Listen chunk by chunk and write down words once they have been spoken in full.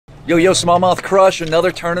Yo, Smallmouth Crush,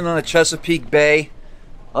 another tournament on the Chesapeake Bay.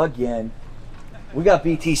 Again. We got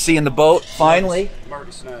BTC in the boat, finally. I'm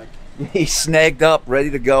already snagged. He's snagged up, ready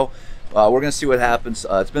to go. We're going to see what happens.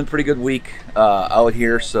 It's been a pretty good week out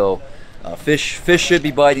here, so fish should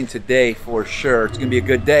be biting today for sure. It's going to be a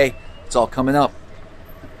good day. It's all coming up.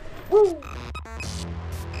 Woo.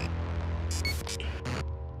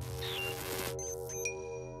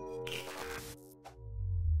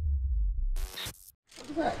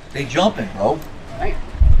 They jumping, bro. Hey.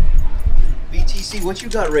 BTC, what you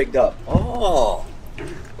got rigged up? Oh, a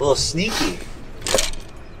little sneaky.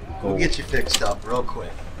 We'll get you fixed up real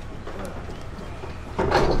quick.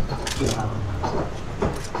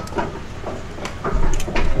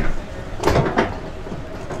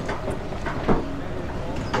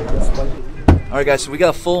 All right, guys, so we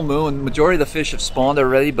got a full moon. Majority of the fish have spawned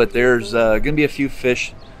already, but there's going to be a few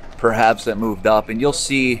fish perhaps that moved up, and you'll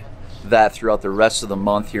see that throughout the rest of the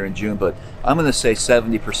month here in June. But I'm going to say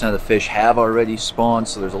 70% of the fish have already spawned,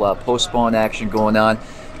 so there's a lot of post-spawn action going on.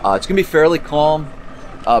 It's going to be fairly calm.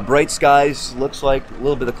 Bright skies, looks like a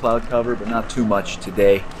little bit of cloud cover, but not too much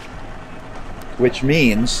today. Which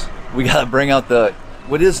means we got to bring out the,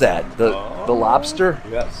 what is that? The lobster?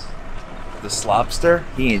 Yes. The slopster?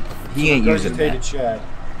 He ain't using that. Shad.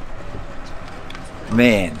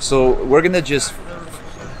 Man, so we're gonna just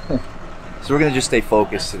stay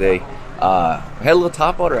focused today. We had a little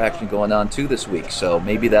topwater action going on too this week, so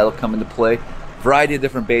maybe that'll come into play. Variety of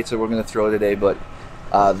different baits that we're gonna throw today, but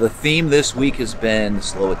the theme this week has been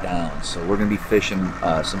slow it down. So we're gonna be fishing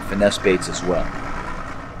some finesse baits as well.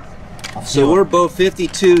 So we're boat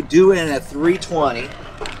 52 due in at 320.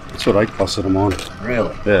 That's what I busted them on.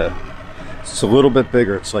 Really? Yeah. It's a little bit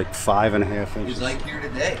bigger. It's like 5.5 inches. He's like here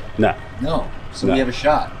today. No. No. So No. we have a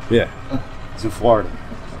shot. Yeah. It's in Florida.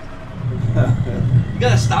 You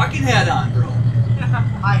got a stocking hat on, bro.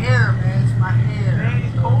 My hair, man. It's my hair. Man,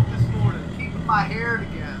 it's cold this morning. Keeping my hair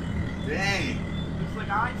together. Dang. Looks like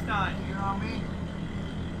Einstein. You know what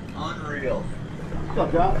I mean? Unreal. What's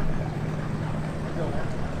up, John?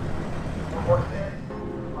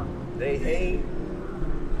 They hate.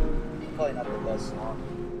 Probably not the best song.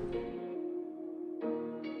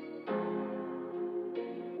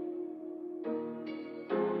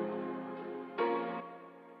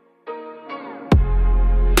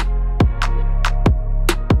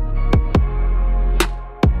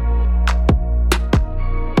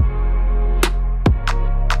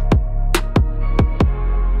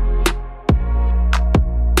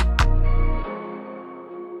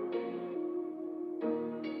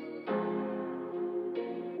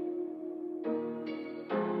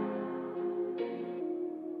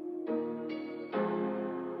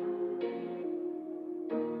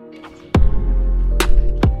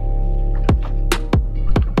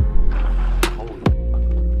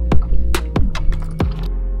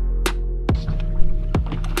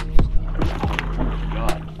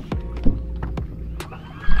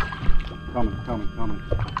 Coming.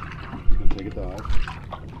 He's gonna take a dive.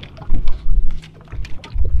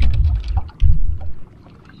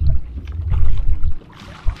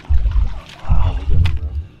 Wow.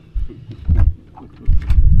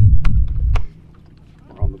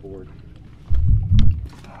 We're on the board.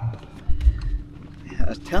 Yeah, I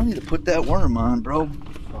was telling you to put that worm on, bro.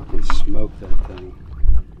 Fucking smoke that thing.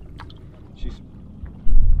 She's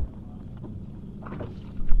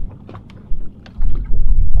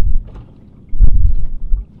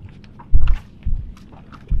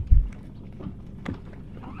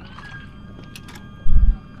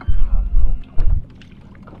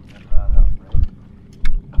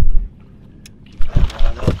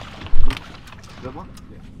Good one?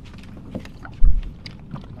 Yeah.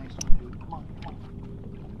 Nice one, dude. Come on.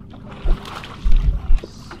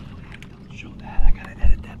 Don't show that. I gotta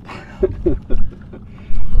edit that part out.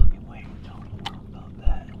 Fucking wait. Don't worry about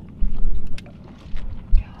that.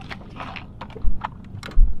 God.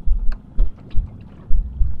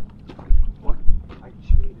 What? I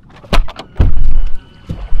cheated.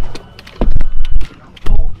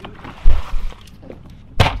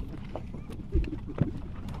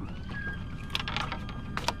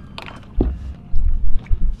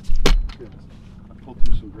 I pulled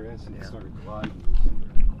through some grass and it started gliding.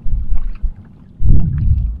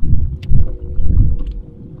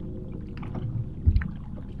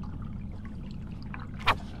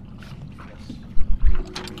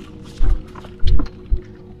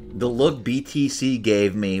 The look BTC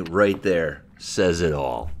gave me right there says it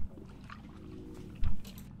all.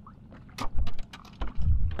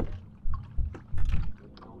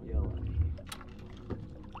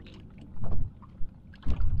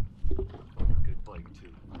 Good bite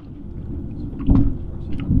too.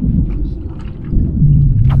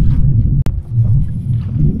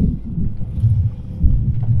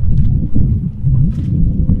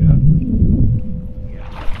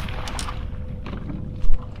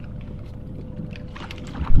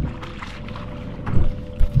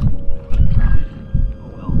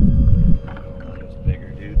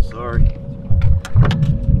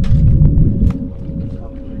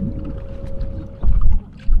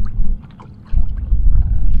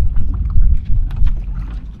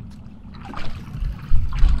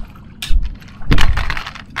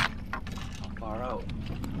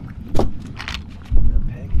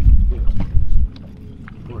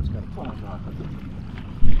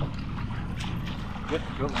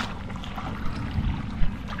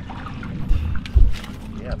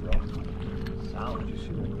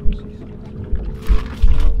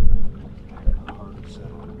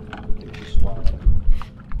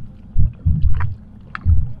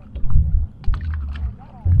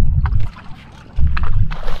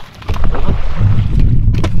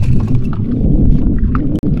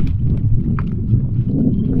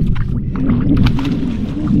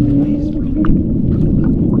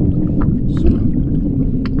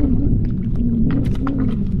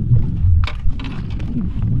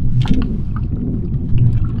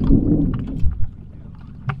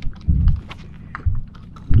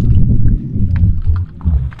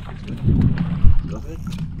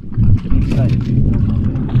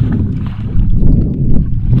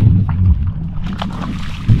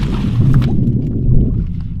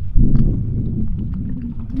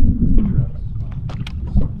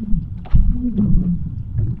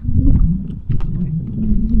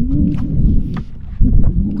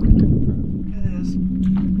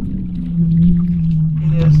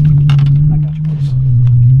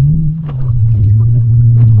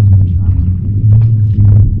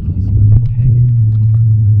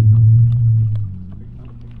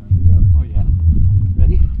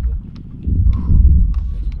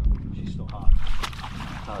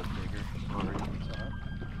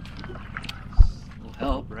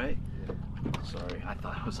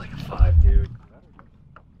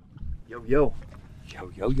 Yo, yo.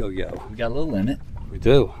 Yo, yo, yo, yo. We got a little limit. We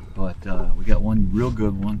do. But we got one real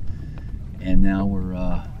good one. And now we're,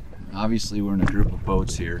 obviously we're in a group of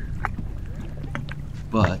boats here.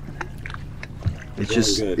 But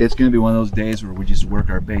it's it's going to be one of those days where we just work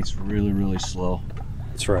our baits really, really slow.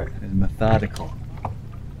 That's right. And methodical.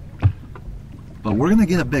 But we're going to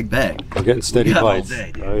get a big bag. We're getting steady bites.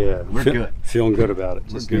 Day, oh yeah. We're good. Feeling good about it.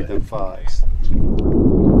 Just get them fives.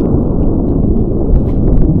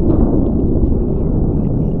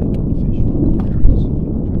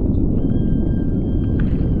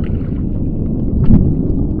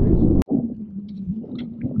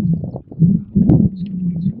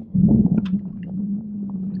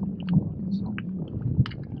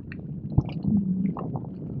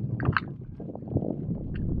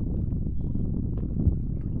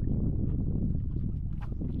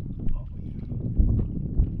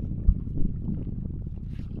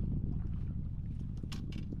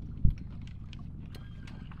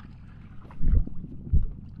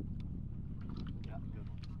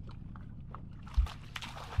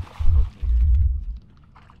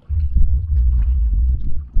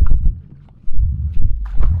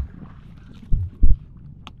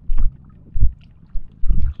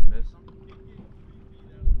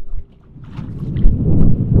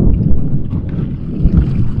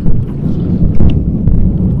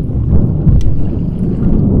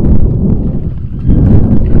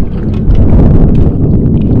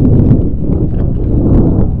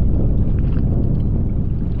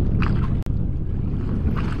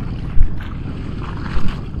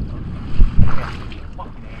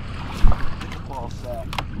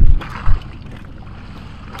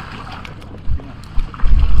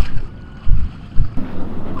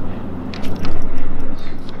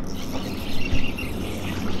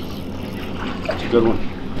 Good one.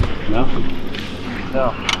 No?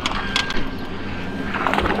 No.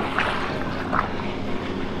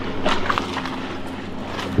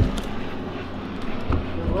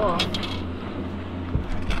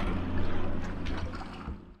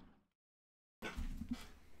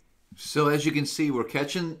 So as you can see, we're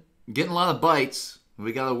getting a lot of bites.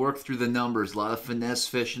 We got to work through the numbers. A lot of finesse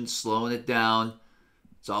fishing, slowing it down.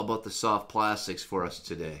 It's all about the soft plastics for us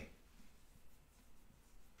today.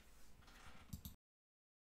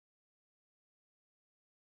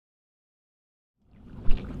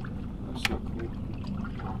 That's so cool.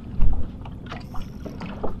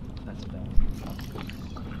 That's bad.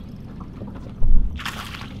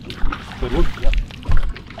 Good one? Yep.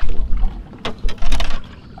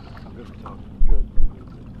 Good.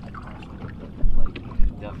 Like,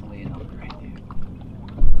 definitely an upgrade, dude.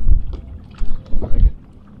 I like it.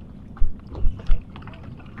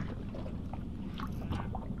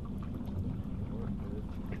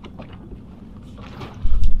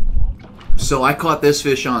 So I caught this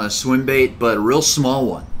fish on a swim bait, but a real small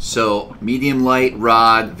one. So medium light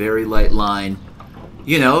rod, very light line.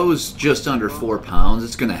 You know, it was just under 4 pounds.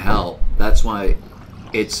 It's gonna help. That's why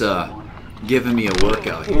it's giving me a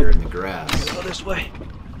workout here in the grass. Go this way.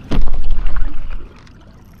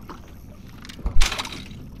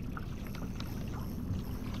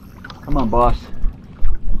 Come on, boss.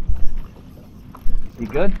 You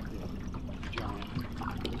good?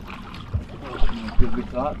 Good we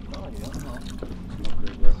thought? Oh, yeah.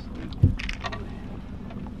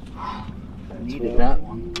 I needed that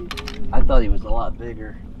one. I thought he was a lot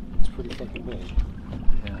bigger. It's pretty fucking big.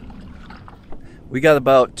 Yeah. We got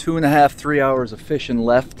about 2.5, 3 hours of fishing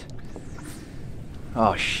left.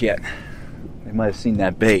 Oh shit. They might have seen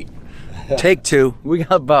that bait. Take two. We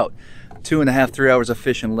got about 2.5, 3 hours of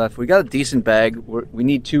fishing left. We got a decent bag. We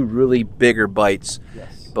need 2 really bigger bites.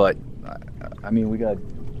 Yes. But I mean,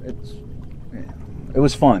 it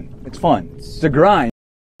was fun. It's fun. It's a grind.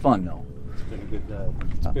 It's fun though. It's been a good day.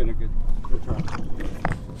 It's been a good try.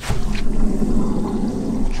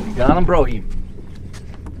 We got him, Brohim.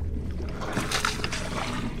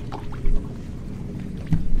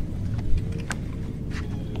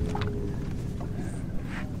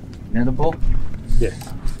 Nettable? Yeah.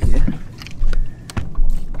 Yeah.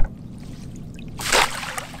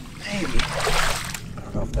 Maybe. I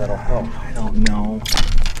don't know if that'll help. I don't know.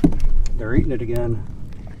 They're eating it again.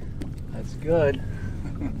 That's good.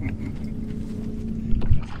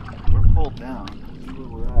 We're pulled down. That's where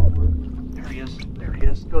we're at. There he is. There he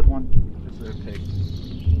is. Good one. This is a pig.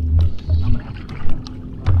 I'm gonna have to pick it up.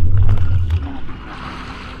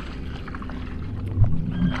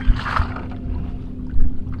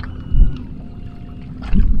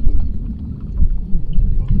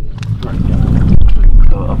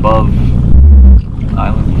 Above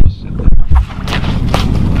island, we'll just sit there.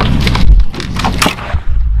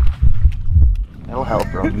 That'll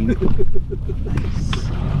help, bro. hanging. Nice.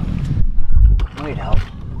 Might help.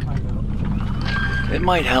 It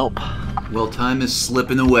might help. Well, time is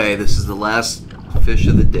slipping away. This is the last fish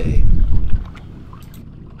of the day.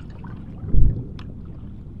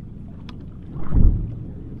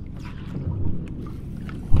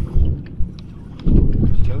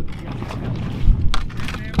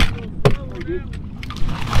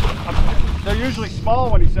 They're usually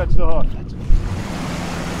small when he sets the hook.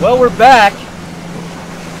 Well, we're back.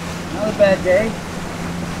 Not a bad day.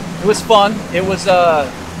 It was fun. It was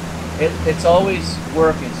it's always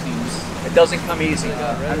work, it seems. It doesn't come easy.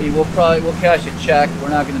 I mean, we'll cash a check. We're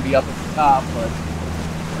not going to be up at the top, but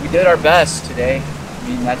we did our best today. I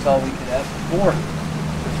mean, that's all we could ask for.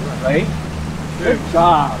 Right? Good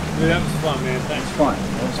job. Dude, that was fun, man. Thanks. It was fun.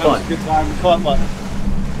 It was That fun. was a good time. We caught what?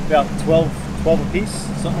 About 12 apiece?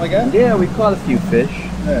 Something like that? Yeah, we caught a few fish.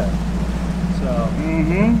 Yeah.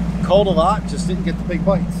 So, cold a lot, just didn't get the big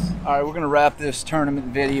bites. All right, we're going to wrap this tournament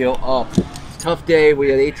video up. It's a tough day. We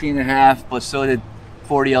had 18 and a half, but so did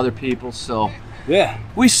 40 other people, so Yeah.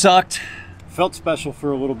 we sucked. Felt special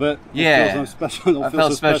for a little bit. Yeah. Don't special, I feel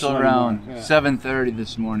felt so special around anymore. Yeah. 7:30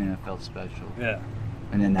 this morning. I felt special. Yeah.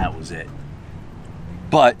 And then that was it.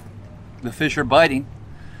 But the fish are biting.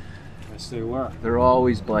 Yes, they were. They're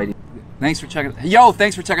always biting. Thanks for checking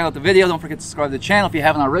out the video. Don't forget to subscribe to the channel if you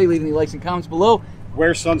haven't already. Leave any likes and comments below.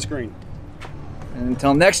 Wear sunscreen. And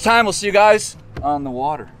until next time, we'll see you guys on the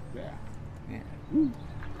water. Yeah. Yeah.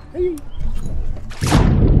 Hey.